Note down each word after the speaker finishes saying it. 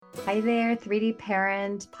Hi there, 3D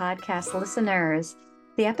Parent podcast listeners.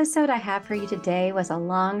 The episode I have for you today was a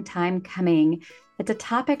long time coming. It's a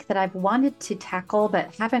topic that I've wanted to tackle,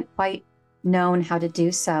 but haven't quite known how to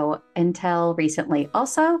do so until recently.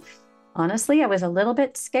 Also, honestly, I was a little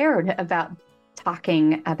bit scared about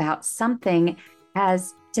talking about something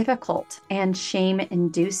as difficult and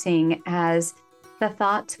shame-inducing as the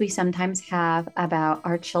thoughts we sometimes have about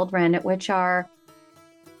our children, which are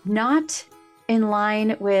not in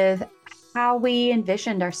line with how we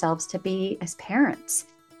envisioned ourselves to be as parents.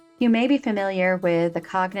 You may be familiar with the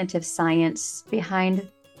cognitive science behind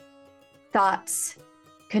thoughts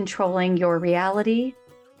controlling your reality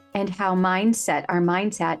and how our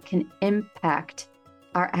mindset can impact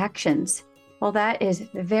our actions. Well, that is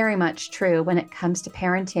very much true when it comes to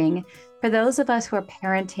parenting. For those of us who are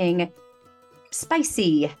parenting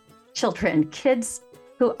spicy children, kids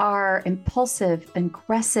who are impulsive,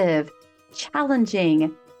 aggressive,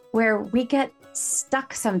 challenging, where we get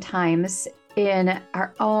stuck sometimes in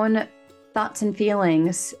our own thoughts and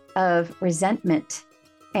feelings of resentment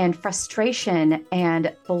and frustration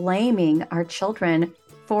and blaming our children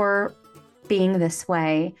for being this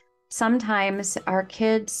way. Sometimes our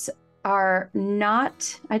kids are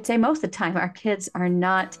not, I'd say most of the time, our kids are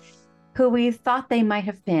not who we thought they might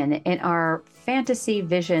have been in our fantasy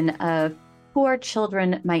vision of who our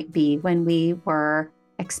children might be when we were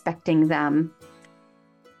expecting them.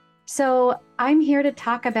 So I'm here to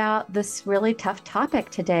talk about this really tough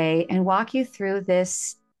topic today and walk you through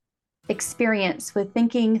this experience with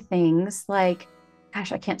thinking things like,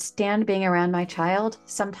 gosh, I can't stand being around my child.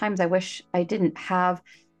 Sometimes I wish I didn't have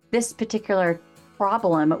this particular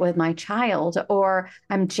problem with my child, or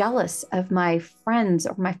I'm jealous of my friends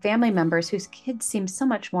or my family members whose kids seem so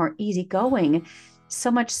much more easygoing, so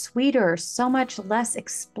much sweeter, so much less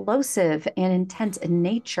explosive and intense in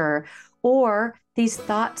nature. Or these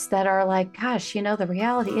thoughts that are like, gosh, the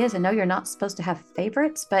reality is, I know you're not supposed to have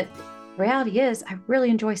favorites, but the reality is I really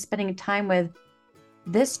enjoy spending time with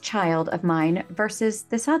this child of mine versus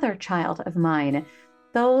this other child of mine.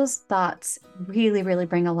 Those thoughts really, really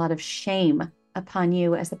bring a lot of shame upon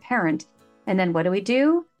you as a parent. And then what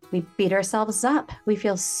do? We beat ourselves up. We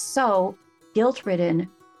feel so guilt-ridden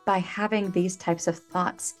by having these types of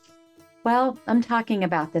thoughts. Well, I'm talking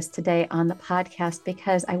about this today on the podcast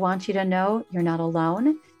because I want you to know you're not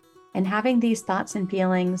alone. And having these thoughts and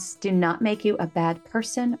feelings do not make you a bad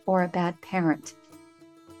person or a bad parent.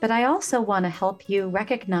 But I also want to help you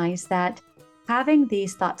recognize that having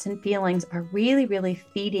these thoughts and feelings are really, really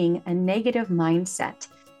feeding a negative mindset,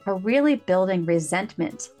 are really building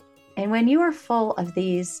resentment. And when you are full of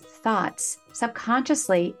these thoughts,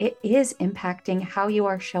 subconsciously, it is impacting how you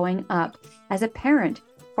are showing up as a parent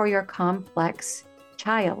for your complex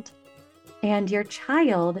child. And your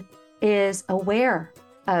child is aware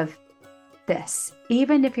of this.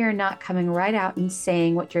 Even if you're not coming right out and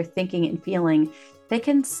saying what you're thinking and feeling, they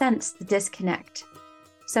can sense the disconnect.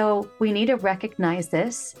 So we need to recognize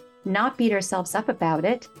this, not beat ourselves up about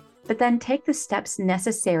it, but then take the steps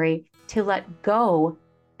necessary to let go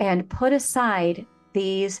and put aside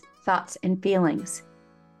these thoughts and feelings.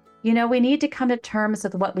 We need to come to terms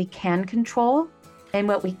with what we can control, and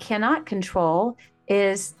what we cannot control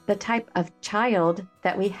is the type of child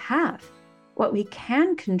that we have. What we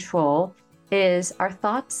can control is our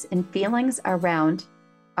thoughts and feelings around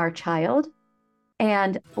our child,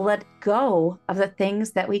 and let go of the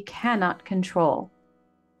things that we cannot control.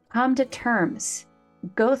 Come to terms.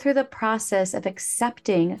 Go through the process of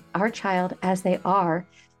accepting our child as they are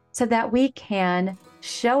so that we can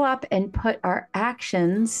show up and put our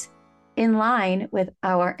actions in line with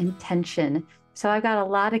our intention. So I've got a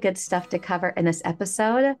lot of good stuff to cover in this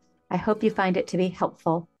episode. I hope you find it to be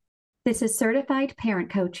helpful. This is Certified Parent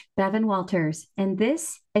Coach Bevan Walters, and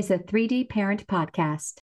this is the 3D Parent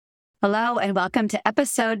Podcast. Hello, and welcome to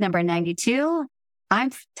episode number 92.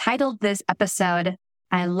 I've titled this episode,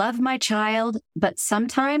 I love my child, but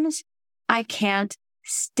sometimes I can't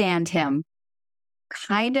stand him.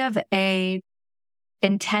 Kind of a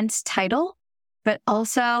intense title, but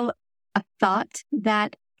also a thought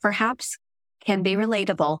that perhaps can be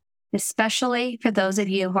relatable, especially for those of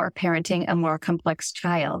you who are parenting a more complex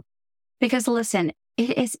child. Because listen,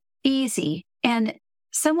 it is easy and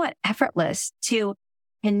somewhat effortless to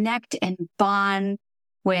connect and bond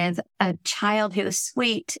with a child who is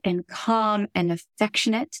sweet and calm and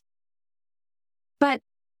affectionate. But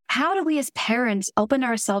how do we as parents open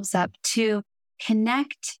ourselves up to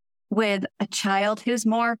connect with a child who's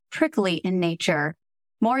more prickly in nature,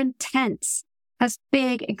 more intense, has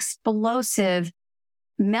big, explosive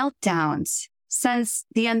meltdowns, says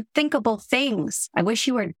the unthinkable things? I wish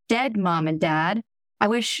you were dead, mom and dad. I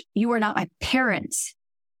wish you were not my parents.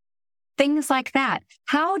 Things like that.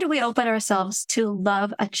 How do we open ourselves to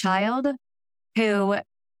love a child who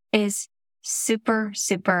is super,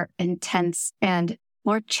 super intense and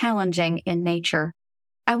more challenging in nature?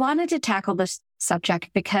 I wanted to tackle this subject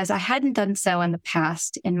because I hadn't done so in the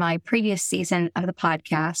past in my previous season of the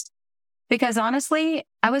podcast. Because honestly,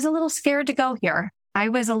 I was a little scared to go here. I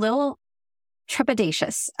was a little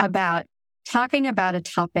trepidatious about talking about a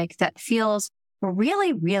topic that feels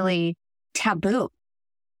really, really taboo.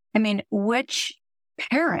 I mean, which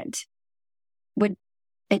parent would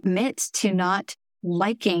admit to not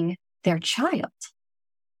liking their child?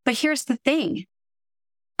 But here's the thing.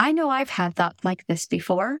 I know I've had thoughts like this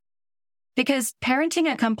before because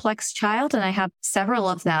parenting a complex child, and I have several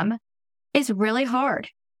of them, is really hard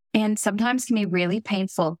and sometimes can be really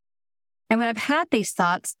painful. And when I've had these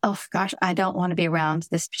thoughts, oh gosh, I don't want to be around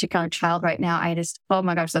this particular child right now. Oh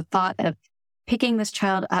my gosh, the thought of picking this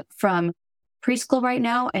child up from preschool right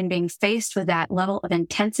now and being faced with that level of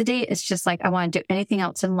intensity, it's just like, I want to do anything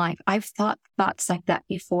else in life. I've thought thoughts like that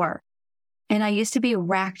before. And I used to be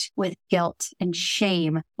racked with guilt and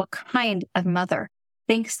shame. What kind of mother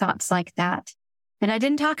thinks thoughts like that? And I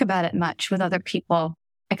didn't talk about it much with other people,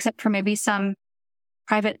 except for maybe some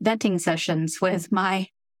private venting sessions with my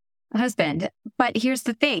husband. But here's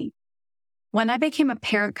the thing. When I became a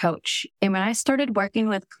parent coach and when I started working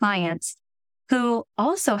with clients who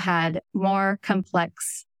also had more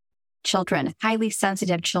complex children, highly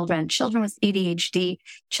sensitive children, children with ADHD,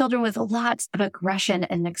 children with lots of aggression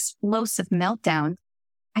and explosive meltdown,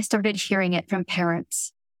 I started hearing it from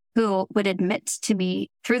parents who would admit to me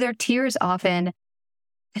through their tears often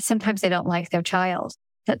that sometimes they don't like their child,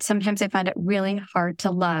 that sometimes they find it really hard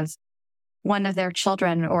to love one of their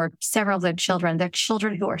children or several of their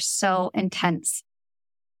children who are so intense.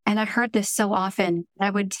 And I heard this so often. I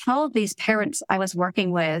would tell these parents I was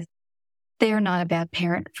working with, they are not a bad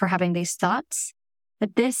parent for having these thoughts,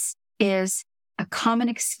 but this is a common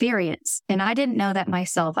experience. And I didn't know that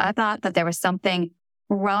myself. I thought that there was something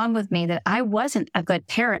wrong with me, that I wasn't a good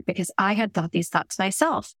parent because I had thought these thoughts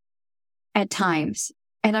myself at times.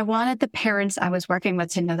 And I wanted the parents I was working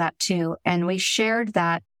with to know that too. And we shared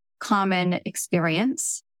that common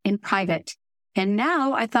experience in private. And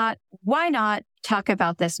now I thought, why not talk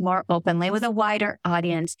about this more openly with a wider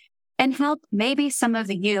audience and help maybe some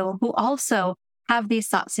of you who also have these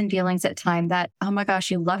thoughts and feelings at time that, oh my gosh,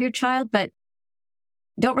 you love your child, but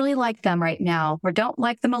don't really like them right now, or don't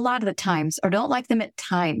like them a lot of the times, or don't like them at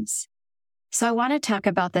times. So I want to talk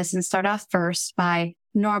about this and start off first by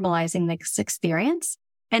normalizing this experience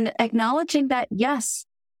and acknowledging that, yes,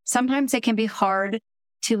 sometimes it can be hard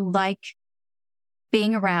to like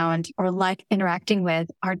being around or like interacting with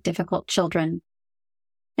our difficult children.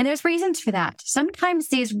 And there's reasons for that. Sometimes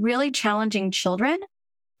these really challenging children,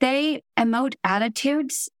 they emote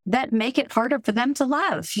attitudes that make it harder for them to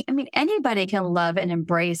love. I mean, anybody can love and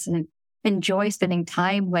embrace and enjoy spending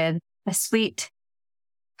time with a sweet,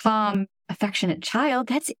 calm, affectionate child.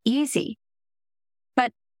 That's easy.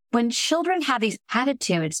 But when children have these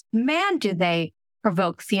attitudes, man, do they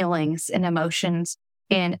provoke feelings and emotions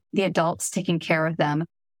in the adults taking care of them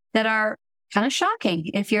that are kind of shocking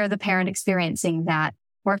if you're the parent experiencing that,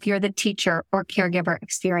 or if you're the teacher or caregiver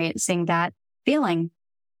experiencing that feeling.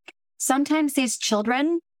 Sometimes these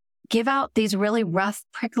children give out these really rough,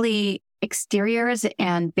 prickly exteriors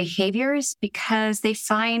and behaviors because they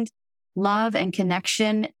find love and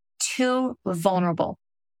connection too vulnerable.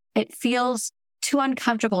 It feels too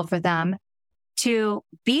uncomfortable for them to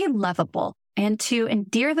be lovable and to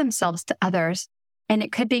endear themselves to others. And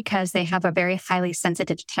it could be because they have a very highly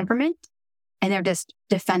sensitive temperament and they're just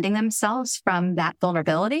defending themselves from that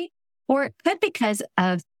vulnerability. Or it could be because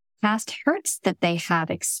of past hurts that they have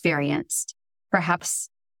experienced, perhaps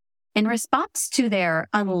in response to their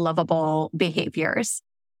unlovable behaviors.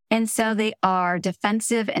 And so they are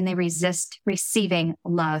defensive and they resist receiving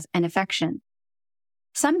love and affection.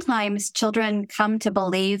 Sometimes children come to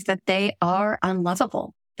believe that they are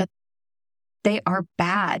unlovable, that they are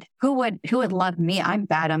bad. Who would love me? I'm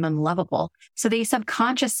bad. I'm unlovable. So they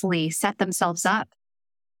subconsciously set themselves up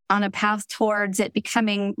on a path towards it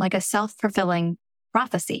becoming like a self-fulfilling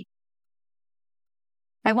prophecy.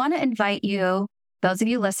 I want to invite you, those of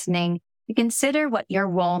you listening, to consider what your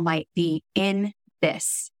role might be in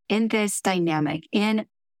this dynamic, in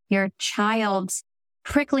your child's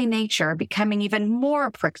prickly nature becoming even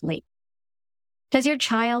more prickly. Does your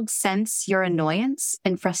child sense your annoyance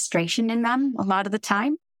and frustration in them a lot of the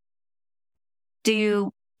time? Do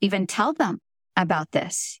you even tell them about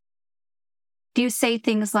this? Do you say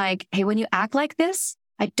things like, hey, when you act like this,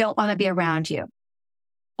 I don't want to be around you?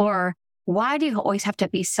 Or Why do you always have to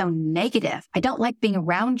be so negative? I don't like being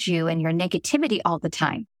around you and your negativity all the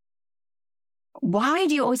time. Why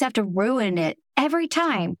do you always have to ruin it every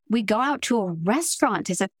time we go out to a restaurant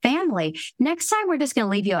as a family? Next time, we're just going to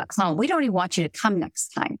leave you at home. We don't even want you to come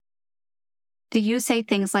next time. Do you say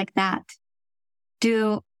things like that?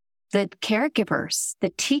 Do the caregivers,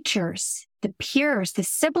 the teachers, the peers, the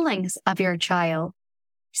siblings of your child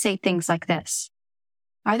say things like this?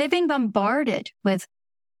 Are they being bombarded with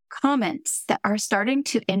comments that are starting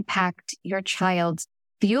to impact your child's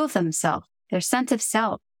view of themselves, their sense of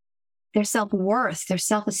self, their self-worth, their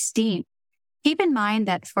self-esteem? Keep in mind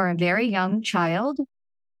that for a very young child,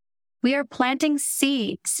 we are planting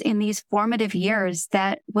seeds in these formative years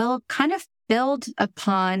that will kind of build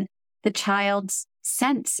upon the child's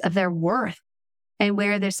sense of their worth and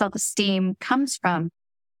where their self-esteem comes from.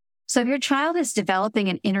 So if your child is developing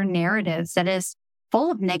an inner narrative that is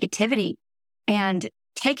full of negativity and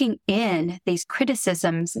taking in these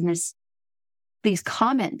criticisms and these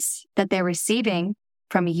comments that they're receiving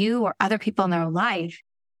from you or other people in their life,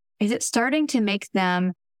 is it starting to make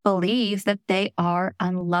them believe that they are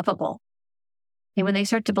unlovable? And when they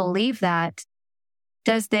start to believe that,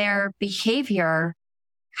 does their behavior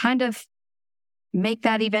kind of make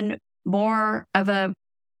that even more of a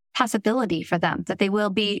possibility for them, that they will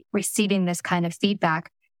be receiving this kind of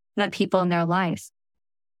feedback from the people in their life?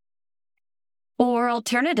 Or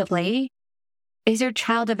alternatively, is your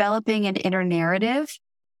child developing an inner narrative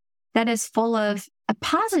that is full of a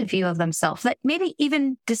positive view of themselves, that maybe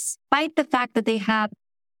even despite the fact that they have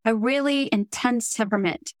a really intense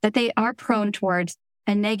temperament, that they are prone towards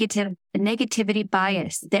a negativity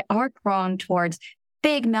bias, they are prone towards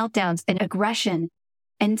big meltdowns and aggression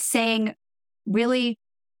and saying really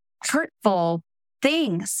hurtful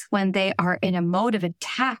things when they are in a mode of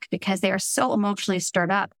attack because they are so emotionally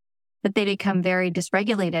stirred up that they become very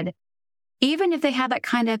dysregulated. Even if they have that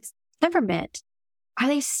kind of temperament, are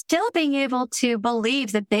they still being able to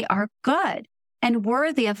believe that they are good and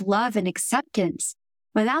worthy of love and acceptance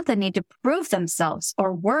without the need to prove themselves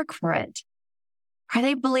or work for it? Are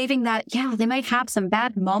they believing that, yeah, they might have some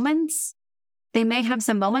bad moments? They may have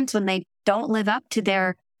some moments when they don't live up to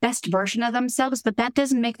their best version of themselves, but that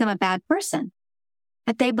doesn't make them a bad person.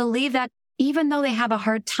 That they believe that even though they have a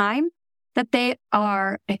hard time, that they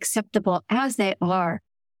are acceptable as they are,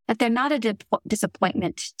 that they're not a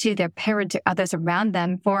disappointment to their parents or others around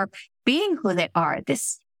them for being who they are,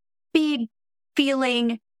 this big,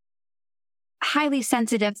 feeling, highly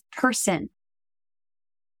sensitive person.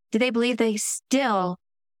 Do they believe they still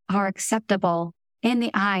are acceptable in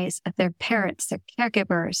the eyes of their parents, their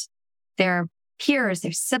caregivers, their peers,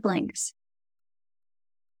 their siblings?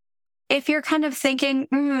 If you're kind of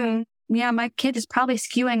thinking, yeah, my kid is probably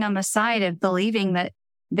skewing on the side of believing that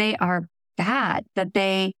they are bad, that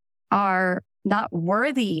they are not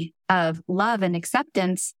worthy of love and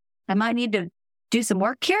acceptance, I might need to do some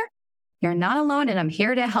work here. You're not alone, and I'm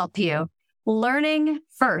here to help you. Learning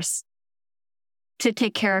first to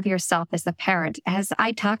take care of yourself as a parent. As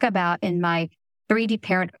I talk about in my 3D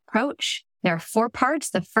parent approach, there are 4 parts.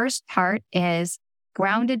 The first part is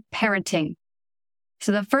grounded parenting.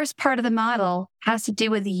 So the first part of the model has to do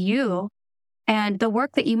with you and the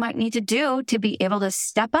work that you might need to do to be able to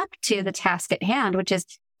step up to the task at hand, which is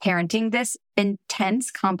parenting this intense,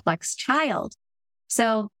 complex child.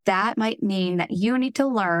 So that might mean that you need to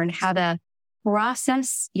learn how to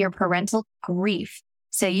process your parental grief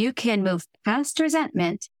so you can move past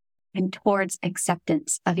resentment and towards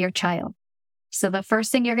acceptance of your child. So the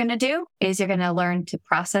first thing you're going to do is you're going to learn to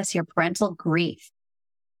process your parental grief.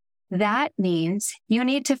 That means you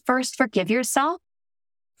need to first forgive yourself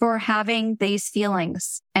for having these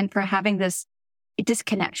feelings and for having this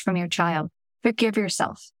disconnect from your child. Forgive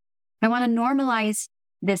yourself. I want to normalize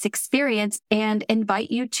this experience and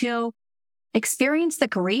invite you to experience the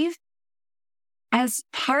grief as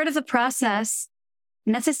part of the process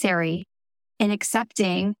necessary in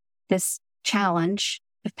accepting this challenge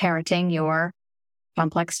of parenting your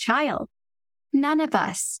complex child. None of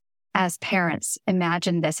us as parents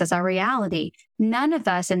imagined this as our reality. None of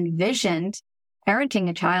us envisioned parenting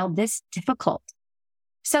a child this difficult.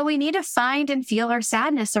 So we need to find and feel our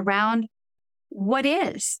sadness around what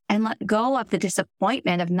is and let go of the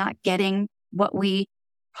disappointment of not getting what we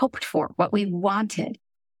hoped for, what we wanted.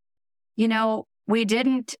 You know, we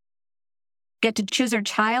didn't get to choose our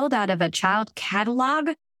child out of a child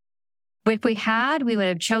catalog. If we had, we would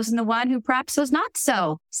have chosen the one who perhaps was not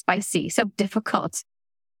so spicy, so difficult.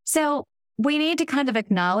 So we need to kind of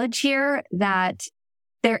acknowledge here that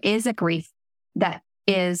there is a grief that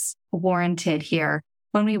is warranted here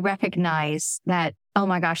when we recognize that, oh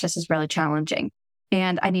my gosh, this is really challenging.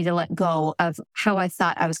 And I need to let go of how I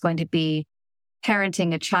thought I was going to be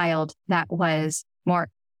parenting a child that was more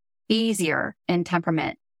easier in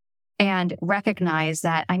temperament, and recognize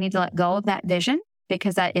that I need to let go of that vision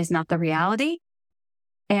because that is not the reality.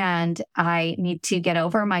 And I need to get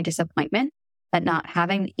over my disappointment at not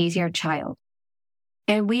having the easier child.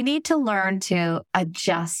 And we need to learn to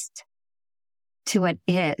adjust to what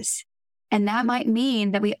is. And that might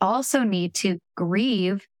mean that we also need to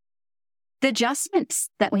grieve the adjustments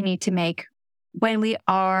that we need to make when we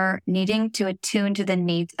are needing to attune to the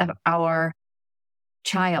needs of our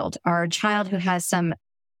child who has some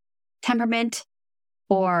temperament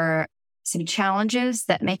or some challenges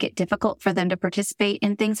that make it difficult for them to participate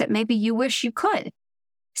in things that maybe you wish you could.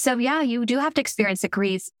 So yeah, you do have to experience the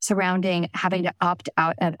grief surrounding having to opt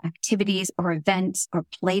out of activities or events or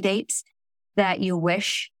play dates that you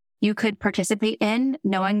wish you could participate in,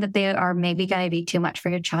 knowing that they are maybe going to be too much for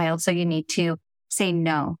your child. So you need to say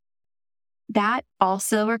no. That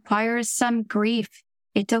also requires some grief.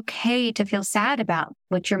 It's okay to feel sad about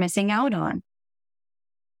what you're missing out on.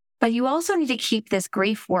 But you also need to keep this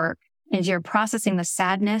grief work as you're processing the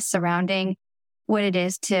sadness surrounding what it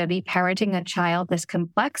is to be parenting a child that's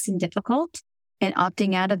complex and difficult, and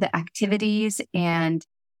opting out of the activities and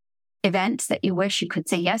events that you wish you could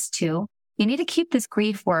say yes to. You need to keep this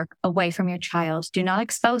grief work away from your child. Do not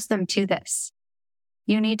expose them to this.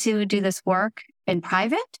 You need to do this work in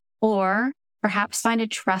private, or perhaps find a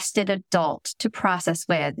trusted adult to process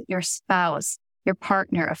with, your spouse, your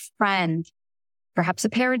partner, a friend, perhaps a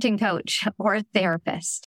parenting coach or a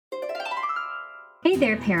therapist. Hey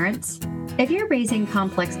there, parents. If you're raising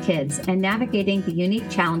complex kids and navigating the unique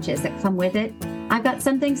challenges that come with it, I've got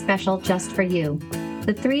something special just for you.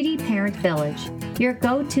 The 3D Parent Village, your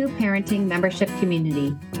go-to parenting membership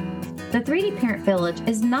community. The 3D Parent Village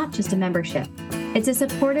is not just a membership. It's a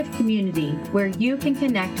supportive community where you can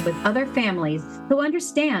connect with other families who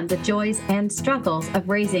understand the joys and struggles of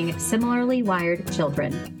raising similarly wired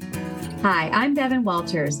children. Hi, I'm Devin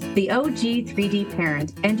Walters, the OG 3D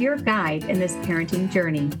parent and your guide in this parenting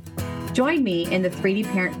journey. Join me in the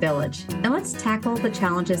 3D Parent Village, and let's tackle the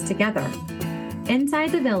challenges together.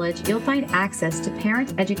 Inside the village, you'll find access to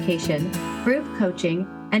parent education, group coaching,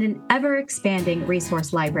 and an ever-expanding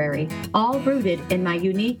resource library, all rooted in my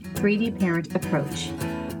unique 3D parent approach.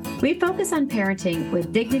 We focus on parenting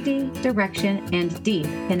with dignity, direction, and deep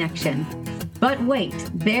connection. But wait,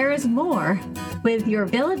 there's more. With your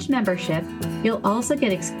village membership, you'll also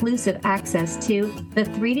get exclusive access to the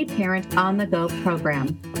 3D Parent On The Go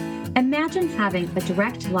program. Imagine having a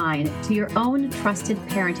direct line to your own trusted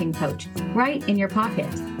parenting coach right in your pocket.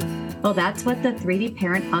 Well, that's what the 3D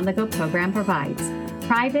Parent On The Go program provides.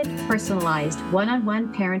 Private, personalized,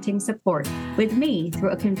 one-on-one parenting support with me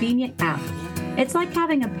through a convenient app. It's like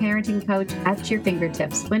having a parenting coach at your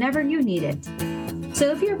fingertips whenever you need it. So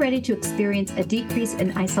if you're ready to experience a decrease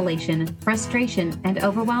in isolation, frustration, and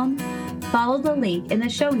overwhelm, follow the link in the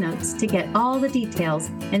show notes to get all the details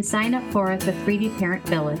and sign up for the 3D Parent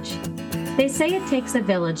Village. They say it takes a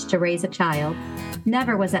village to raise a child.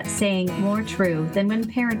 Never was that saying more true than when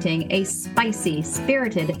parenting a spicy,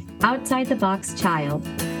 spirited, outside-the-box child.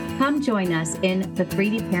 Come join us in the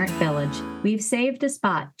 3D Parent Village. We've saved a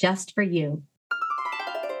spot just for you.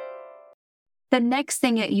 The next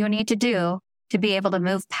thing that you need to do to be able to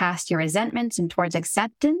move past your resentments and towards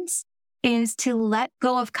acceptance is to let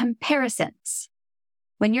go of comparisons.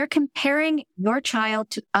 When you're comparing your child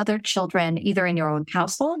to other children, either in your own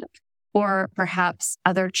household or perhaps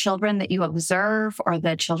other children that you observe or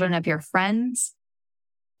the children of your friends,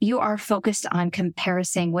 you are focused on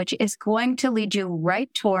comparison, which is going to lead you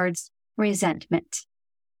right towards resentment.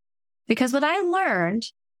 Because what I learned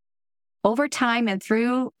over time and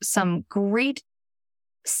through some great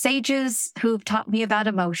sages who've taught me about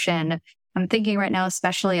emotion, I'm thinking right now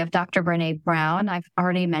especially of Dr. Brené Brown. I've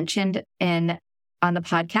already mentioned on the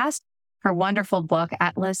podcast her wonderful book,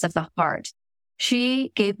 Atlas of the Heart.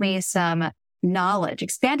 She gave me some knowledge,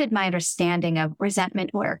 expanded my understanding of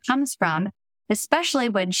resentment, where it comes from, especially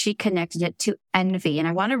when she connected it to envy. And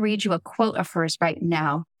I want to read you a quote of hers right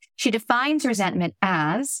now. She defines resentment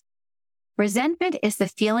as: resentment is the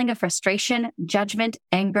feeling of frustration, judgment,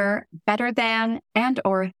 anger, better than, and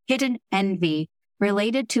or hidden envy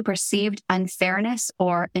related to perceived unfairness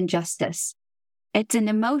or injustice. It's an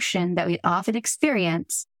emotion that we often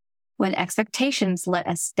experience when expectations let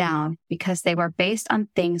us down because they were based on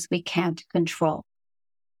things we can't control.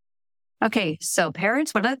 Okay, so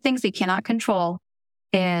parents, one of the things we cannot control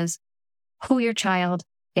is who your child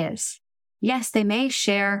is. Yes, they may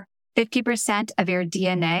share 50% of your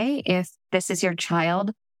DNA if this is your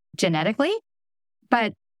child genetically,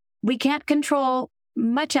 but we can't control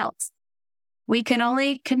much else. We can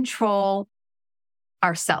only control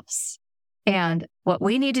ourselves. And what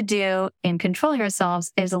we need to do in controlling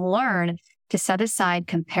ourselves is learn to set aside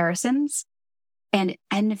comparisons and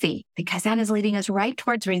envy, because that is leading us right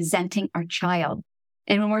towards resenting our child.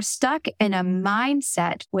 And when we're stuck in a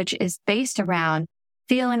mindset which is based around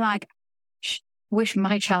feeling like, wish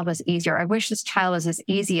my child was easier, I wish this child was as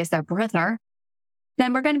easy as their brother,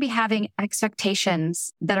 then we're going to be having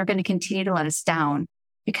expectations that are going to continue to let us down,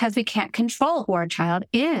 because we can't control who our child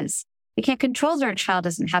is. We can't control that our child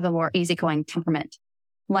doesn't have a more easygoing temperament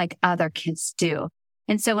like other kids do.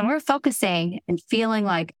 And so when we're focusing and feeling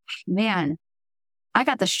like, man, I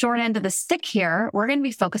got the short end of the stick here, we're going to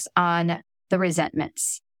be focused on the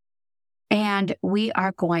resentments. And we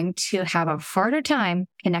are going to have a harder time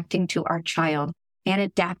connecting to our child and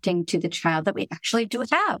adapting to the child that we actually do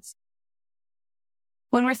have.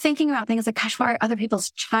 When we're thinking about things like, gosh, why are other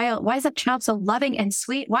people's child? Why is that child so loving and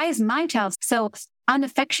sweet? Why is my child so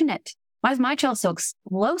unaffectionate? Why is my child so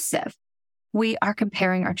explosive? We are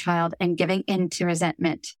comparing our child and giving into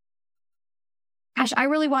resentment. Gosh, I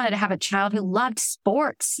really wanted to have a child who loved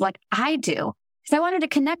sports like I do, because I wanted to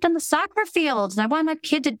connect on the soccer field and I wanted my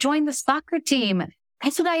kid to join the soccer team.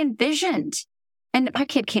 That's what I envisioned. And my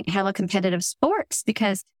kid can't handle competitive sports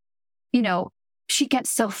because, she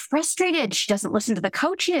gets so frustrated. She doesn't listen to the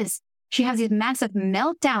coaches. She has these massive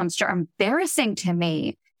meltdowns that are embarrassing to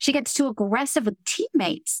me. She gets too aggressive with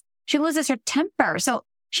teammates. She loses her temper. So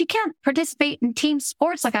she can't participate in team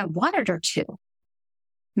sports like I wanted her to.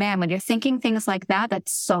 Man, when you're thinking things like that,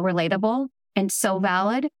 that's so relatable and so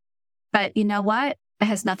valid. But you know what? It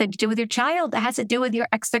has nothing to do with your child. It has to do with your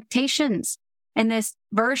expectations and this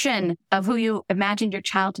version of who you imagined your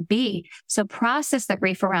child to be. So process the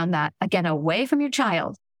grief around that, again, away from your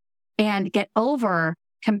child, and get over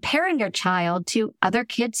comparing your child to other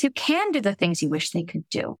kids who can do the things you wish they could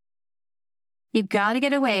do. You've got to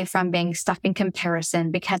get away from being stuck in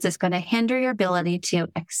comparison, because it's going to hinder your ability to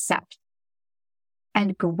accept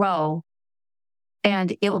and grow.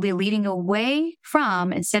 And it will be leading away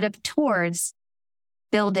from, instead of towards,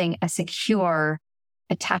 building a secure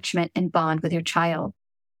attachment and bond with your child.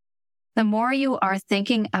 The more you are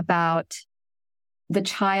thinking about the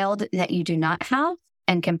child that you do not have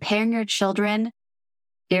and comparing your child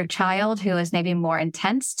who is maybe more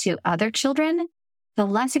intense to other children, the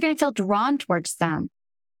less you're going to feel drawn towards them.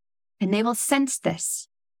 And they will sense this,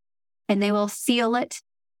 and they will feel it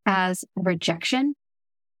as rejection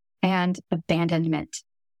and abandonment.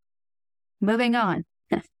 Moving on.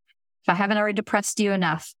 If I haven't already depressed you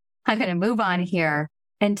enough, I'm going to move on here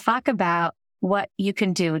and talk about what you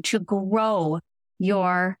can do to grow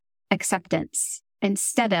your acceptance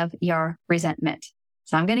instead of your resentment.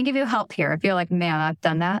 So I'm going to give you help here. If you're like, man, I've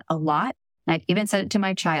done that a lot, and I've even said it to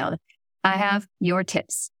my child, I have your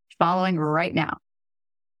tips following right now.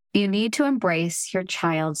 You need to embrace your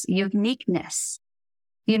child's uniqueness.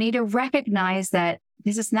 You need to recognize that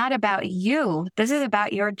this is not about you. This is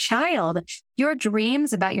about your child. Your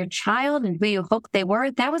dreams about your child and who you hoped they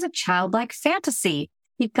were, that was a childlike fantasy.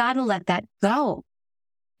 You've got to let that go.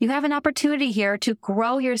 You have an opportunity here to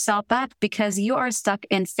grow yourself up, because you are stuck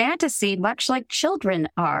in fantasy, much like children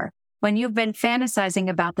are. When you've been fantasizing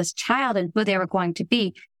about this child and who they were going to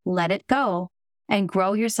be, let it go and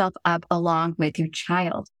grow yourself up along with your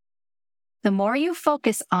child. The more you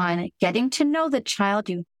focus on getting to know the child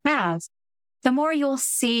you have, the more you'll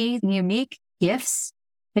see unique gifts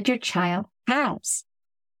that your child has.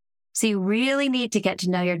 So you really need to get to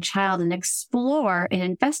know your child and explore and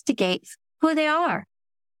investigate who they are.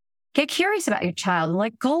 Get curious about your child and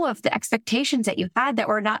let go of the expectations that you had that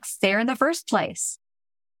were not fair in the first place.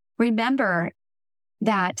 Remember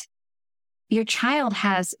that your child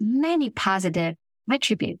has many positive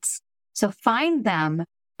attributes. So find them,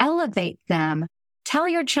 elevate them, tell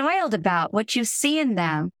your child about what you see in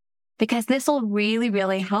them, because this will really,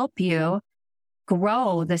 really help you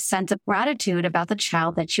grow the sense of gratitude about the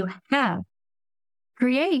child that you have.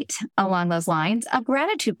 Create, along those lines, a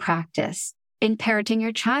gratitude practice in parenting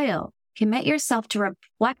your child. Commit yourself to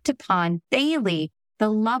reflect upon daily the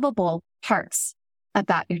lovable parts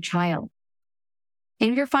about your child.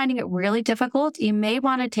 And if you're finding it really difficult, you may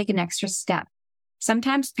want to take an extra step.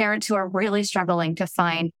 Sometimes parents who are really struggling to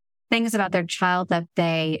find things about their child that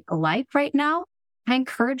they like right now, I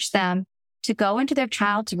encourage them to go into their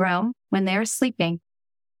child's room when they're sleeping.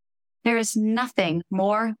 There is nothing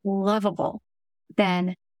more lovable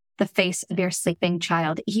than the face of your sleeping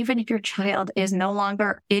child, even if your child is no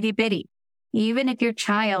longer itty bitty, even if your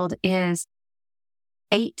child is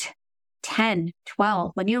 8, 10,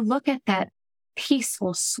 12. When you look at that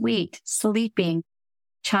peaceful, sweet, sleeping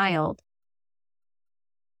child,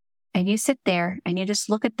 and you sit there and you just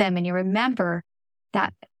look at them and you remember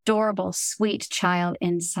that adorable, sweet child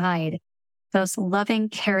inside. Those loving,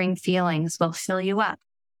 caring feelings will fill you up.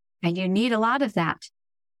 And you need a lot of that.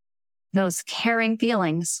 Those caring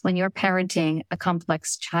feelings when you're parenting a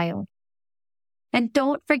complex child. And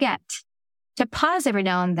don't forget to pause every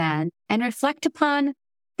now and then and reflect upon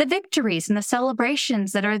the victories and the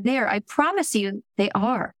celebrations that are there. I promise you they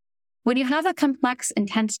are. When you have a complex,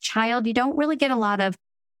 intense child, you don't really get a lot of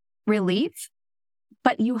relief,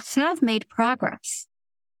 but you have made progress.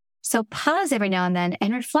 So pause every now and then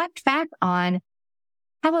and reflect back on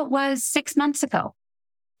how it was 6 months ago,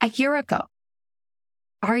 a year ago.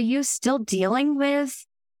 Are you still dealing with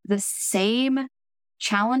the same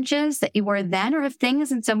challenges that you were then, or have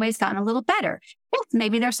things in some ways gotten a little better? Yes,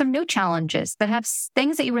 maybe there's some new challenges, but have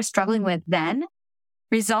things that you were struggling with then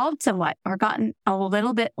resolved somewhat or gotten a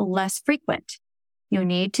little bit less frequent? You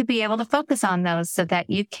need to be able to focus on those so that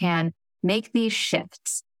you can make these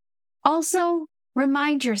shifts. Also,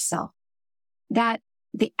 remind yourself that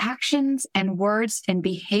the actions and words and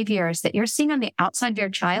behaviors that you're seeing on the outside of your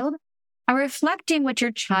child are reflecting what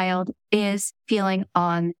your child is feeling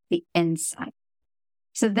on the inside.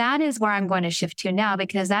 So that is where I'm going to shift to now,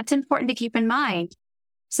 because that's important to keep in mind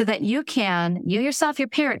so that you yourself, your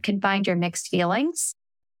parent, can find your mixed feelings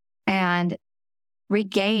and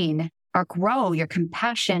regain or grow your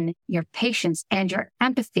compassion, your patience, and your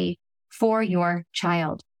empathy for your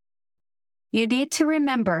child. You need to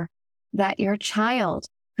remember that your child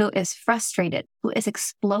who is frustrated, who is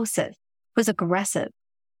explosive, who is aggressive,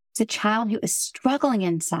 is a child who is struggling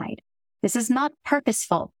inside. This is not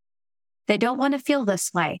purposeful. They don't want to feel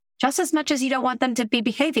this way, just as much as you don't want them to be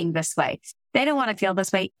behaving this way. They don't want to feel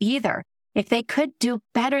this way either. If they could do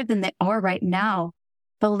better than they are right now,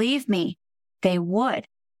 believe me, they would.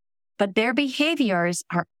 But their behaviors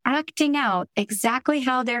are acting out exactly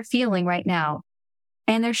how they're feeling right now.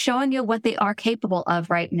 And they're showing you what they are capable of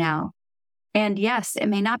right now. And yes, it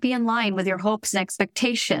may not be in line with your hopes and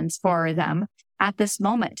expectations for them at this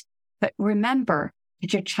moment. But remember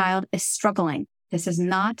that your child is struggling. This is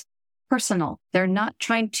not personal. They're not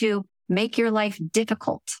trying to make your life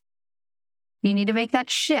difficult. You need to make that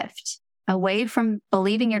shift away from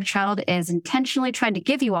believing your child is intentionally trying to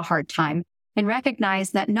give you a hard time and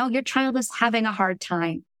recognize that no, your child is having a hard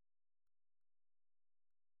time.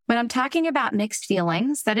 When I'm talking about mixed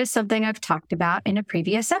feelings, that is something I've talked about in a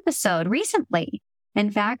previous episode recently.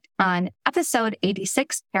 In fact, on episode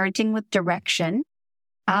 86, Parenting with Direction,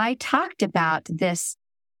 I talked about this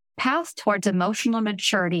path towards emotional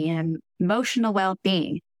maturity and emotional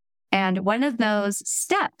well-being. And one of those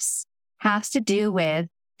steps has to do with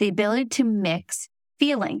the ability to mix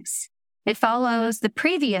feelings. It follows the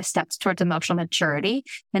previous steps towards emotional maturity.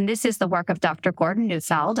 And this is the work of Dr. Gordon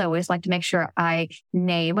Neufeld. I always like to make sure I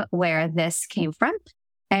name where this came from.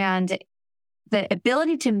 And the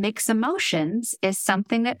ability to mix emotions is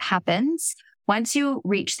something that happens once you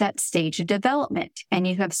reach that stage of development and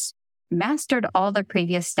you have mastered all the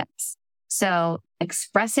previous steps. So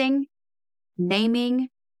expressing, naming,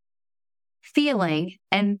 feeling,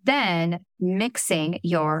 and then mixing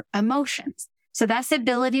your emotions. So that's the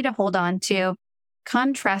ability to hold on to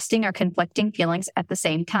contrasting or conflicting feelings at the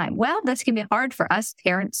same time. Well, this can be hard for us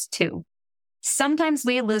parents too. Sometimes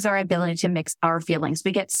we lose our ability to mix our feelings.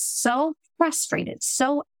 We get so frustrated,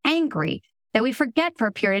 so angry that we forget for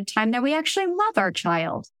a period of time that we actually love our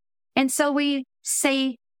child. And so we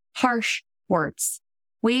say harsh words.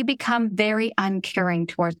 We become very uncaring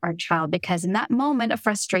towards our child because in that moment of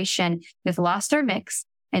frustration, we've lost our mix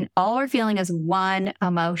and all we're feeling is one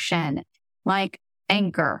emotion, like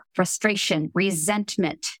anger, frustration,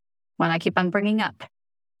 resentment, one I keep on bringing up.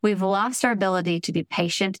 We've lost our ability to be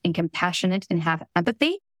patient and compassionate and have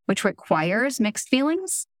empathy, which requires mixed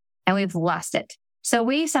feelings, and we've lost it. So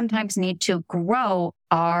we sometimes need to grow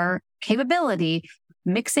our capability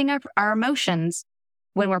mixing up our emotions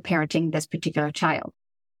when we're parenting this particular child.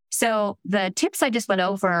 So the tips I just went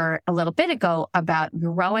over a little bit ago about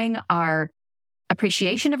growing our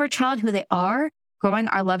appreciation of our child, who they are, growing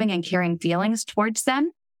our loving and caring feelings towards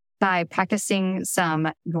them by practicing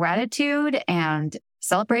some gratitude and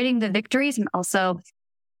celebrating the victories, and also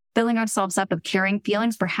filling ourselves up with caring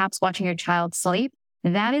feelings, perhaps watching your child sleep.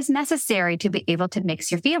 That is necessary to be able to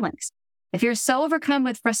mix your feelings. If you're so overcome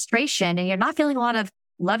with frustration and you're not feeling a lot of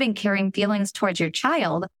loving, caring feelings towards your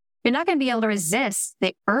child, you're not going to be able to resist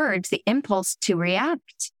the urge, the impulse to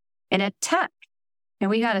react and attack. And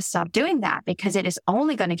we got to stop doing that because it is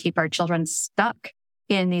only going to keep our children stuck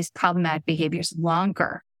in these problematic behaviors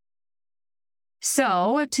longer.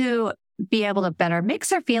 So to be able to better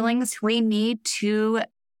mix our feelings, we need to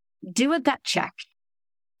do a gut check.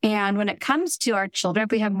 And when it comes to our children,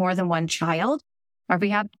 if we have more than one child, or if we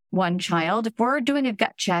have one child, if we're doing a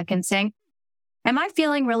gut check and saying, am I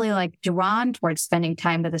feeling really like drawn towards spending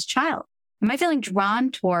time with this child? Am I feeling drawn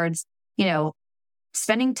towards,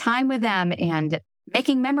 spending time with them and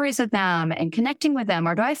making memories with them and connecting with them?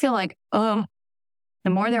 Or do I feel like, oh, the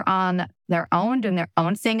more they're on their own, doing their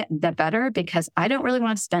own thing, the better, because I don't really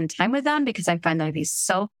want to spend time with them because I find that to be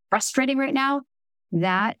so frustrating right now?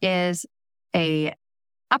 That is a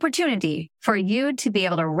opportunity for you to be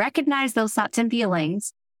able to recognize those thoughts and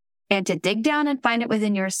feelings and to dig down and find it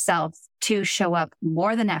within yourself to show up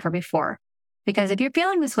more than ever before. Because if you're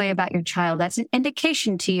feeling this way about your child, that's an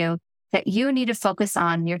indication to you that you need to focus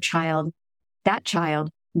on your child, that child,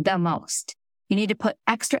 the most. You need to put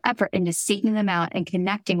extra effort into seeking them out and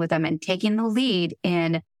connecting with them and taking the lead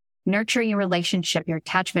in nurturing your relationship, your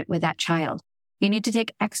attachment with that child. You need to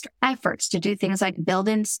take extra efforts to do things like build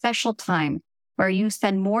in special time where you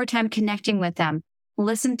spend more time connecting with them.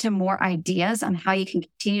 Listen to more ideas on how you can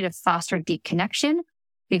continue to foster deep connection.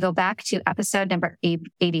 We go back to episode number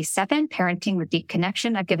 87, Parenting with Deep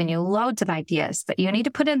Connection. I've given you loads of ideas, but you need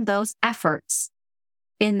to put in those efforts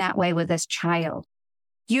in that way with this child.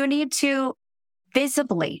 You need to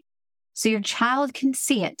visibly, so your child can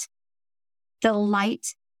see it,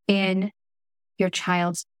 delight in your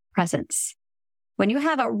child's presence. When you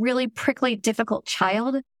have a really prickly, difficult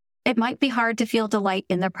child, it might be hard to feel delight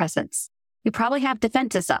in their presence. You probably have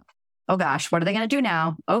defenses up. Oh gosh, what are they going to do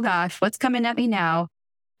now? Oh gosh, what's coming at me now?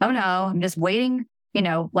 Oh no, I'm just waiting,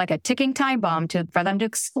 like a ticking time bomb for them to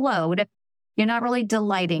explode. You're not really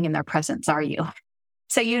delighting in their presence, are you?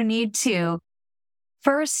 So you need to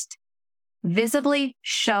first visibly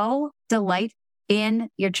show delight in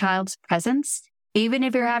your child's presence, even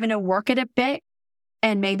if you're having to work it a bit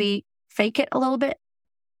and maybe fake it a little bit.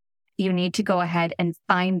 You need to go ahead and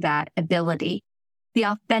find that ability. The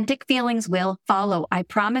authentic feelings will follow, I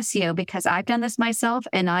promise you, because I've done this myself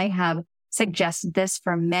and I have suggested this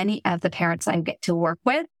for many of the parents I get to work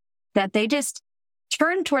with, that they just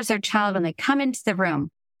turn towards their child when they come into the room,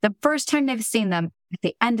 the first time they've seen them at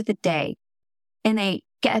the end of the day, and they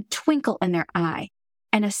get a twinkle in their eye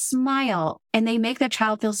and a smile, and they make the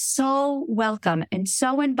child feel so welcome and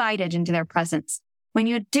so invited into their presence. When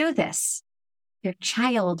you do this, your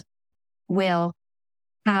child will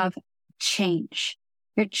have change.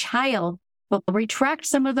 Your child will retract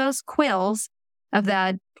some of those quills of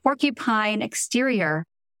that porcupine exterior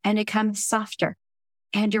and become softer,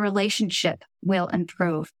 and your relationship will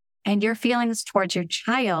improve, and your feelings towards your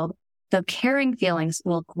child, the caring feelings,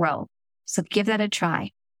 will grow. So give that a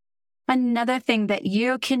try. Another thing that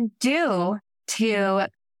you can do to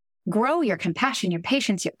grow your compassion, your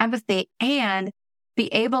patience, your empathy, and be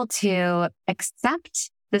able to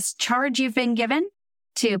accept this charge you've been given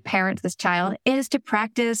to parent this child is to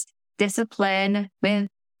practice discipline with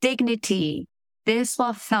dignity. This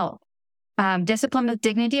will help. Discipline with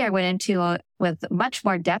dignity, I went into with much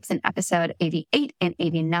more depth in episode 88 and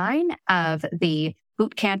 89 of the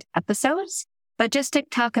bootcamp episodes. But just to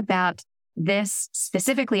talk about this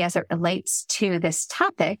specifically as it relates to this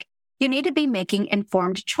topic, you need to be making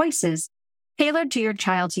informed choices tailored to your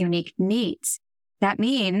child's unique needs. That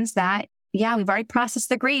means that, yeah, we've already processed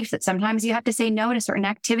the grief that sometimes you have to say no to certain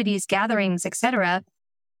activities, gatherings, etc.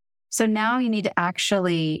 So now you need to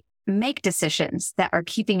actually make decisions that are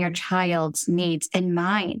keeping your child's needs in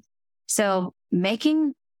mind. So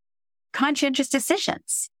making conscientious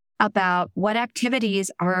decisions about what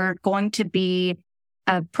activities are going to be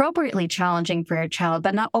appropriately challenging for your child,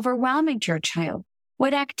 but not overwhelming to your child.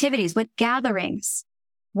 What activities, what gatherings,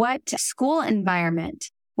 what school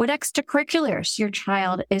environment, what extracurriculars your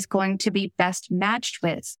child is going to be best matched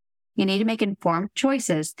with. You need to make informed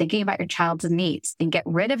choices, thinking about your child's needs, and get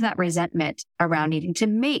rid of that resentment around needing to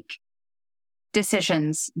make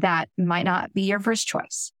decisions that might not be your first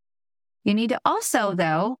choice. You need to also,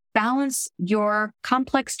 though, balance your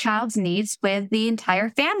complex child's needs with the entire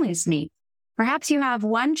family's needs. Perhaps you have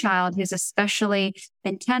one child who's especially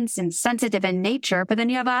intense and sensitive in nature, but then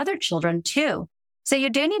you have other children too. So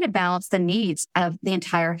you do need to balance the needs of the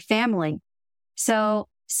entire family. So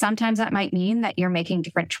sometimes that might mean that you're making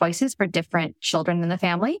different choices for different children in the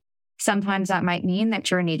family. Sometimes that might mean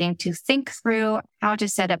that you're needing to think through how to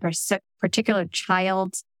set up a particular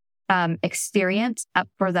child's experience up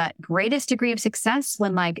for that greatest degree of success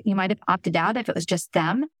when, like, you might have opted out if it was just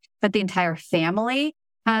them, but the entire family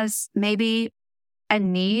has maybe a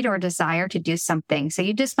need or desire to do something. So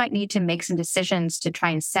you just might need to make some decisions to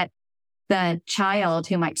try and set the child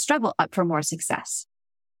who might struggle up for more success.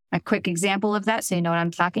 A quick example of that, so you know what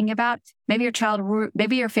I'm talking about. Maybe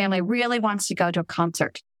your family really wants to go to a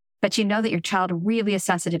concert, but you know that your child really is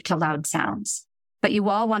sensitive to loud sounds, but you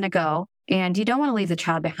all want to go and you don't want to leave the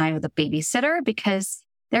child behind with a babysitter because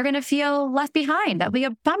they're going to feel left behind. That'd be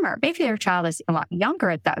a bummer. Maybe your child is a lot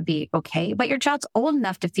younger, that would be okay, but your child's old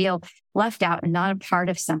enough to feel left out and not a part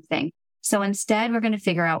of something. So instead, we're going to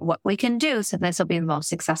figure out what we can do so this will be the most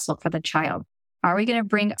successful for the child. Are we going to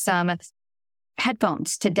bring some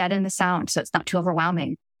headphones to deaden the sound so it's not too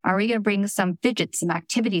overwhelming? Are we going to bring some fidgets, some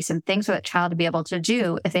activities, some things for that child to be able to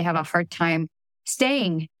do if they have a hard time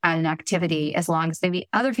staying at an activity as long as maybe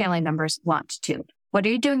other family members want to? What are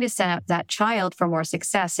you doing to set up that child for more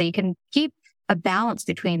success so you can keep a balance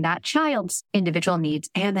between that child's individual needs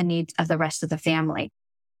and the needs of the rest of the family?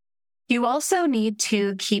 You also need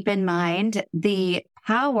to keep in mind the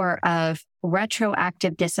power of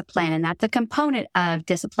retroactive discipline, and that's a component of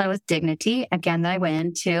discipline with dignity, again, that I went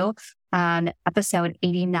into on episode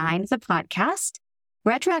 89 of the podcast.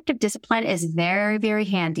 Retroactive discipline is very, very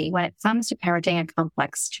handy when it comes to parenting a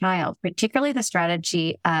complex child, particularly the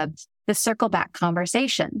strategy of the circle back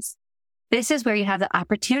conversations. This is where you have the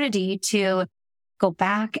opportunity to go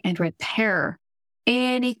back and repair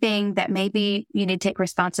anything that maybe you need to take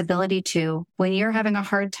responsibility to. When you're having a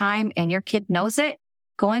hard time and your kid knows it,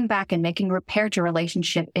 going back and making repair to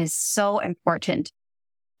relationship is so important.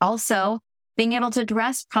 Also, being able to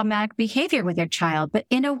address problematic behavior with your child, but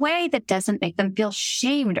in a way that doesn't make them feel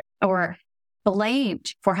shamed or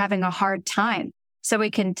blamed for having a hard time. So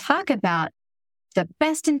we can talk about the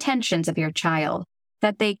best intentions of your child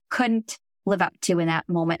that they couldn't live up to in that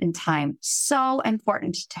moment in time. So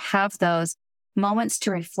important to have those moments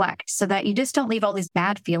to reflect so that you just don't leave all these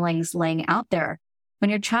bad feelings laying out there. When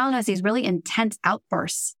your child has these really intense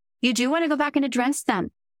outbursts, you do want to go back and address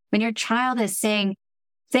them. When your child is saying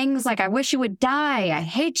things like, I wish you would die, I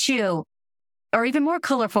hate you, or even more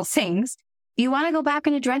colorful things, you want to go back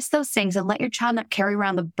and address those things and let your child not carry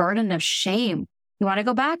around the burden of shame. You want to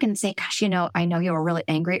go back and say, gosh, I know you were really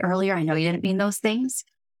angry earlier. I know you didn't mean those things.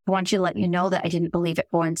 I want you to let you know that I didn't believe it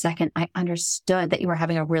for 1 second. I understood that you were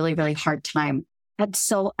having a really, really hard time. That's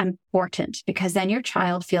so important because then your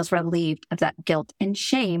child feels relieved of that guilt and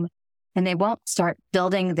shame, and they won't start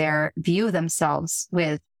building their view of themselves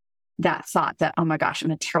with that thought that, oh my gosh,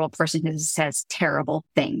 I'm a terrible person who says terrible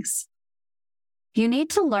things. You need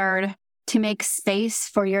to learn to make space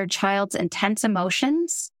for your child's intense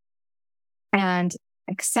emotions and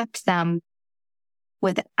accept them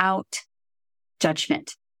without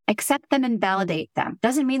judgment. Accept them and validate them.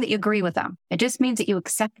 Doesn't mean that you agree with them. It just means that you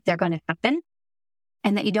accept that they're going to happen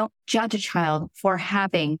and that you don't judge a child for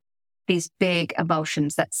having these big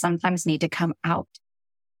emotions that sometimes need to come out.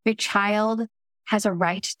 Your child has a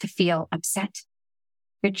right to feel upset.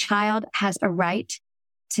 Your child has a right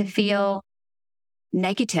to feel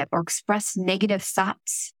negative or express negative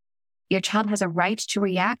thoughts. Your child has a right to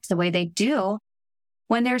react the way they do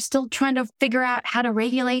when they're still trying to figure out how to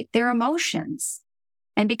regulate their emotions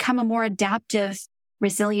and become a more adaptive,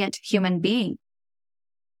 resilient human being.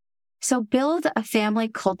 So build a family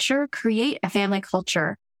culture, create a family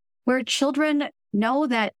culture where children know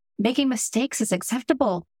that making mistakes is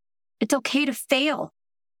acceptable. It's okay to fail.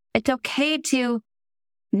 It's okay to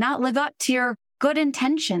not live up to your good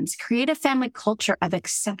intentions. Create a family culture of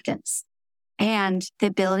acceptance and the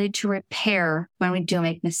ability to repair when we do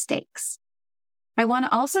make mistakes. I want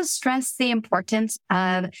to also stress the importance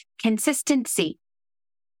of consistency.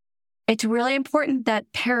 It's really important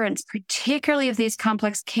that parents, particularly of these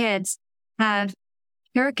complex kids, have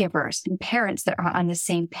caregivers and parents that are on the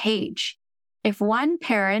same page. If one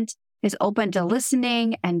parent is open to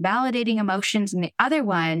listening and validating emotions and the other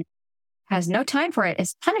one has no time for it,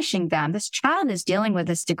 is punishing them, this child is dealing with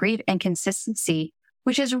this degree of inconsistency,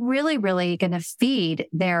 which is really, really going to feed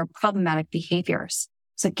their problematic behaviors.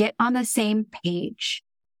 So get on the same page.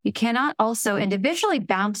 You cannot also individually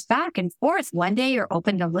bounce back and forth. One day you're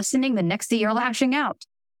open to listening, the next day you're lashing out.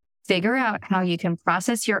 Figure out how you can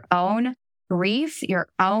process your own grief, your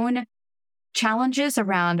own challenges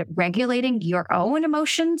around regulating your own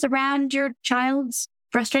emotions around your child's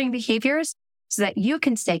frustrating behaviors so that you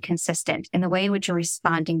can stay consistent in the way in which you're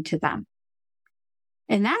responding to them.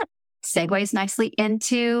 And that segues nicely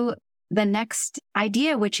into the next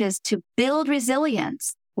idea, which is to build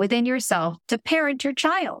resilience within yourself to parent your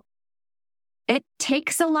child. It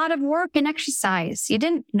takes a lot of work and exercise. You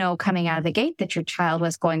didn't know coming out of the gate that your child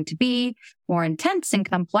was going to be more intense and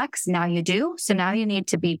complex. Now you do. So now you need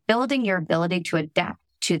to be building your ability to adapt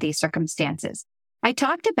to these circumstances. I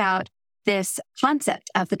talked about this concept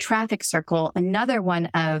of the traffic circle, another one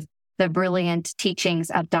of the brilliant teachings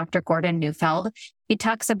of Dr. Gordon Neufeld. He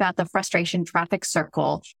talks about the frustration traffic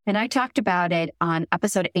circle, and I talked about it on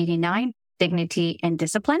episode 89. dignity, and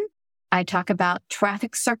discipline. I talk about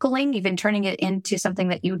traffic circling, even turning it into something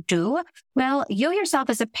that you do. Well, you yourself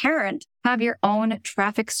as a parent have your own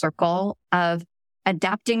traffic circle of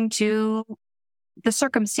adapting to the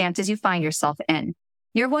circumstances you find yourself in.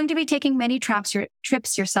 You're going to be taking many trips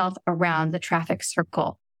yourself around the traffic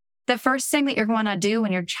circle. The first thing that you're going to do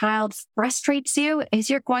when your child frustrates you is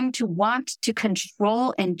you're going to want to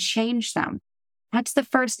control and change them. That's the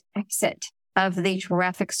first exit of the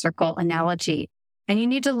traffic circle analogy. And you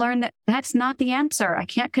need to learn that that's not the answer. I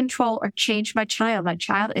can't control or change my child. My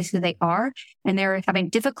child is who they are, and they're having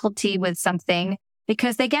difficulty with something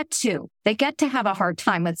because they get to have a hard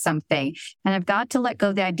time with something. And I've got to let go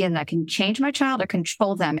of the idea that I can change my child or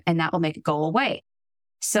control them, and that will make it go away.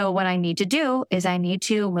 So what I need to do is I need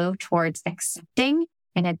to move towards accepting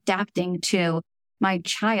and adapting to my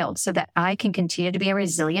child so that I can continue to be a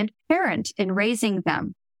resilient parent in raising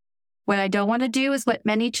them. What I don't want to do is what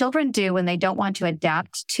many children do when they don't want to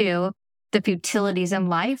adapt to the futilities in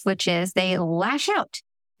life, which is they lash out.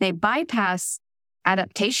 They bypass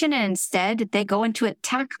adaptation and instead they go into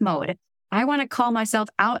attack mode. I want to call myself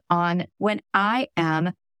out on when I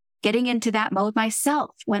am getting into that mode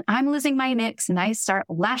myself. When I'm losing my mix and I start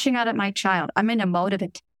lashing out at my child, I'm in a mode of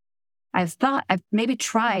it. I've maybe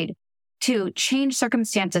tried to change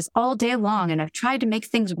circumstances all day long, and I've tried to make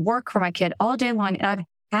things work for my kid all day long, and I've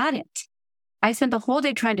had it. I spent the whole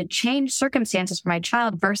day trying to change circumstances for my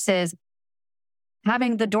child versus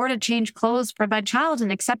having the door to change clothes for my child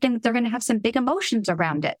and accepting that they're going to have some big emotions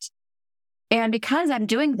around it. And because I'm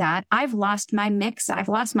doing that, I've lost my mix. I've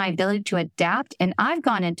lost my ability to adapt, and I've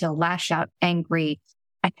gone into lash out, angry,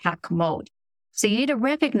 attack mode. So you need to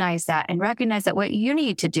recognize that and recognize that what you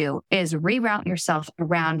need to do is reroute yourself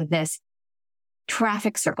around this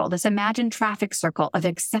traffic circle, this imagined traffic circle of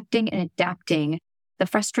accepting and adapting the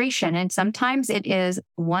frustration. And sometimes it is,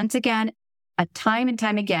 once again, a time and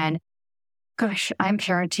time again, gosh, I'm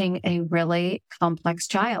parenting a really complex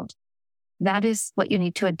child. That is what you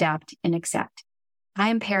need to adapt and accept. I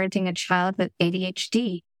am parenting a child with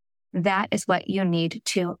ADHD. That is what you need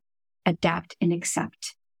to adapt and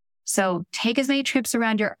accept. So take as many trips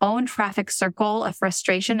around your own traffic circle of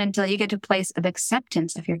frustration until you get to a place of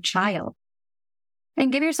acceptance of your child.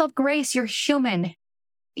 And give yourself grace. You're human.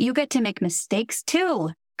 You get to make mistakes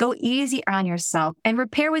too. Go easy on yourself and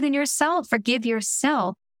repair within yourself. Forgive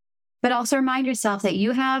yourself, but also remind yourself that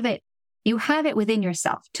you have it. You have it within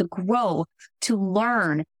yourself to grow, to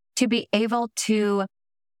learn, to be able to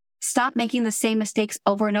stop making the same mistakes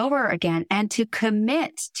over and over again, and to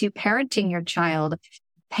commit to parenting your child with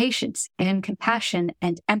patience and compassion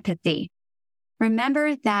and empathy.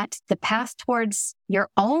 Remember that the path towards your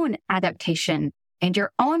own adaptation and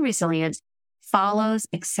your own resilience follows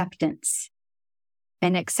acceptance.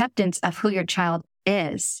 And acceptance of who your child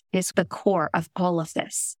is the core of all of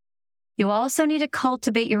this. You also need to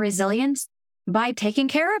cultivate your resilience by taking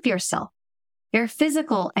care of yourself, your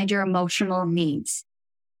physical and your emotional needs.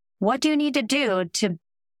 What do you need to do to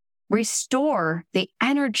restore the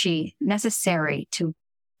energy necessary to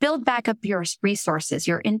build back up your resources,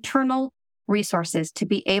 your internal resources, to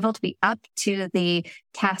be able to be up to the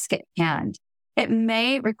task at hand? It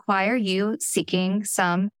may require you seeking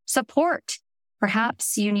some support.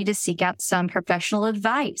 Perhaps you need to seek out some professional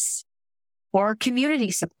advice or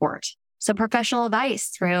community support. So professional advice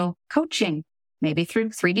through coaching, maybe through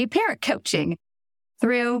 3D parent coaching,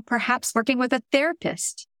 through perhaps working with a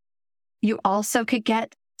therapist. You also could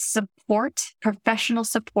get support, professional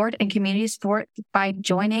support and community support by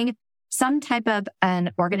joining some type of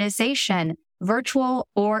an organization, virtual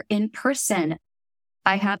or in person.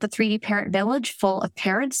 I have the 3D Parent Village full of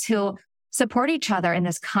parents who support each other in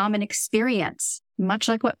this common experience, much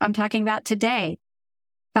like what I'm talking about today.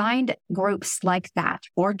 Find groups like that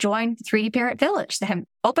or join 3D Parent Village. They're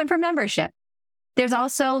open for membership. There's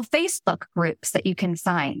also Facebook groups that you can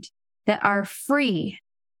find that are free.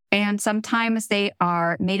 And sometimes they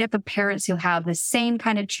are made up of parents who have the same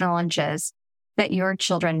kind of challenges that your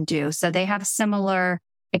children do. So they have similar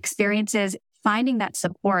experiences. Finding that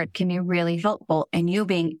support can be really helpful in you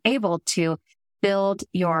being able to build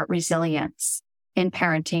your resilience in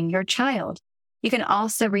parenting your child. You can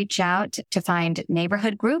also reach out to find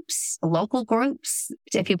neighborhood groups, local groups,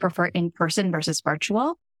 if you prefer in-person versus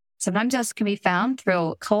virtual. Sometimes those can be found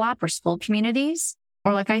through co-op or school communities.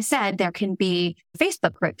 Or like I said, there can be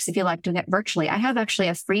Facebook groups if you like doing it virtually. I have actually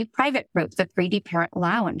a free private group, the 3D Parent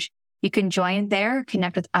Lounge. You can join there,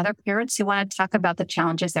 connect with other parents who want to talk about the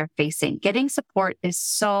challenges they're facing. Getting support is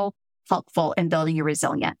so helpful in building your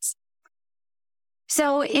resilience.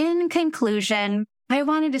 So in conclusion, I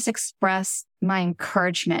want to just express my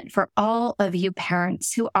encouragement for all of you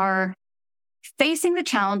parents who are facing the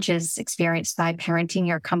challenges experienced by parenting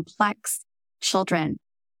your complex children,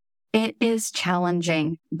 it is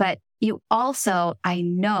challenging, but you also, I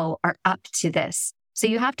know, are up to this. So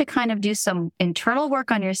you have to kind of do some internal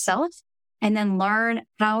work on yourself and then learn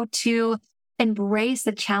how to embrace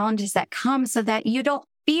the challenges that come so that you don't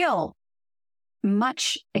feel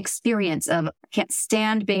much experience of can't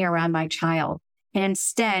stand being around my child. And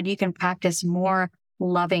instead, you can practice more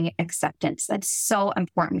loving acceptance. That's so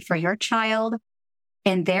important for your child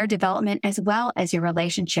and their development, as well as your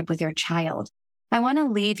relationship with your child. I want to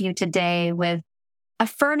leave you today with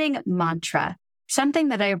affirming mantra, something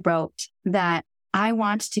that I wrote that I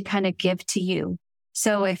want to kind of give to you.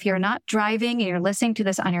 So if you're not driving and you're listening to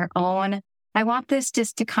this on your own, I want this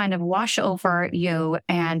just to kind of wash over you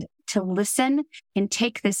and to listen and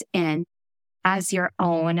take this in as your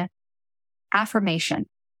own affirmation.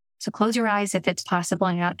 So close your eyes if it's possible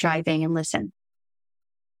and you're not driving, and listen.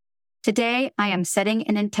 Today, I am setting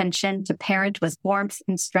an intention to parent with warmth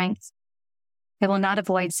and strength. I will not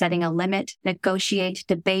avoid setting a limit, negotiate,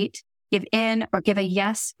 debate, give in, or give a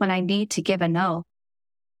yes when I need to give a no.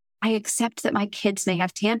 I accept that my kids may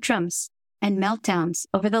have tantrums and meltdowns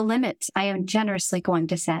over the limits I am generously going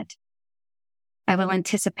to set. I will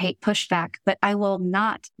anticipate pushback, but I will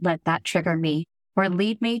not let that trigger me or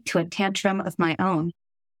lead me to a tantrum of my own.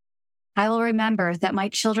 I will remember that my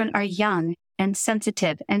children are young and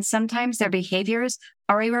sensitive, and sometimes their behaviors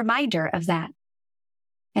are a reminder of that.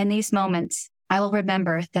 In these moments, I will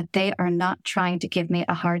remember that they are not trying to give me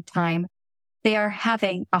a hard time. They are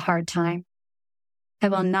having a hard time. I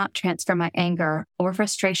will not transfer my anger or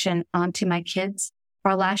frustration onto my kids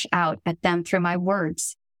or lash out at them through my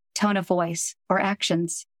words, tone of voice, or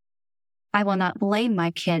actions. I will not blame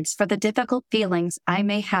my kids for the difficult feelings I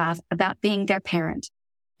may have about being their parent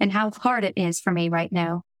and how hard it is for me right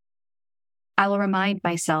now. I will remind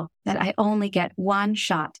myself that I only get one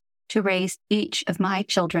shot to raise each of my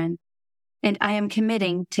children, and I am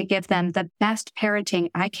committing to give them the best parenting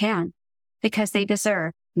I can because they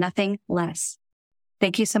deserve nothing less.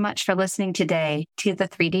 Thank you so much for listening today to the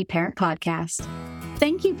 3D Parent Podcast.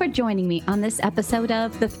 Thank you for joining me on this episode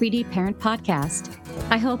of the 3D Parent Podcast.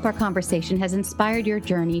 I hope our conversation has inspired your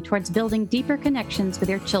journey towards building deeper connections with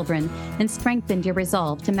your children and strengthened your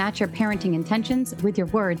resolve to match your parenting intentions with your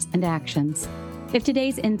words and actions. If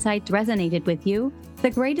today's insights resonated with you, the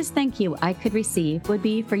greatest thank you I could receive would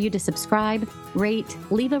be for you to subscribe, rate,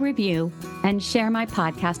 leave a review, and share my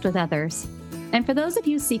podcast with others. And for those of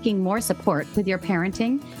you seeking more support with your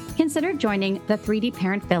parenting, consider joining the 3D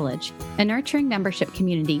Parent Village, a nurturing membership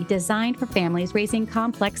community designed for families raising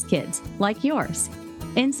complex kids like yours.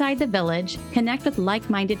 Inside the village, connect with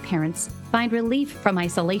like-minded parents, find relief from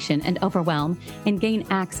isolation and overwhelm, and gain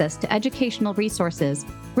access to educational resources,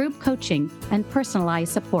 group coaching, and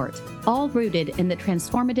personalized support, all rooted in the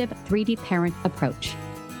transformative 3D Parent approach.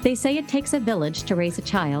 They say it takes a village to raise a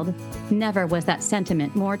child. Never was that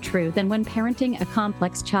sentiment more true than when parenting a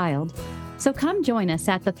complex child. So come join us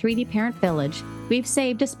at the 3D Parent Village. We've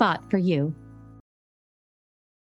saved a spot for you.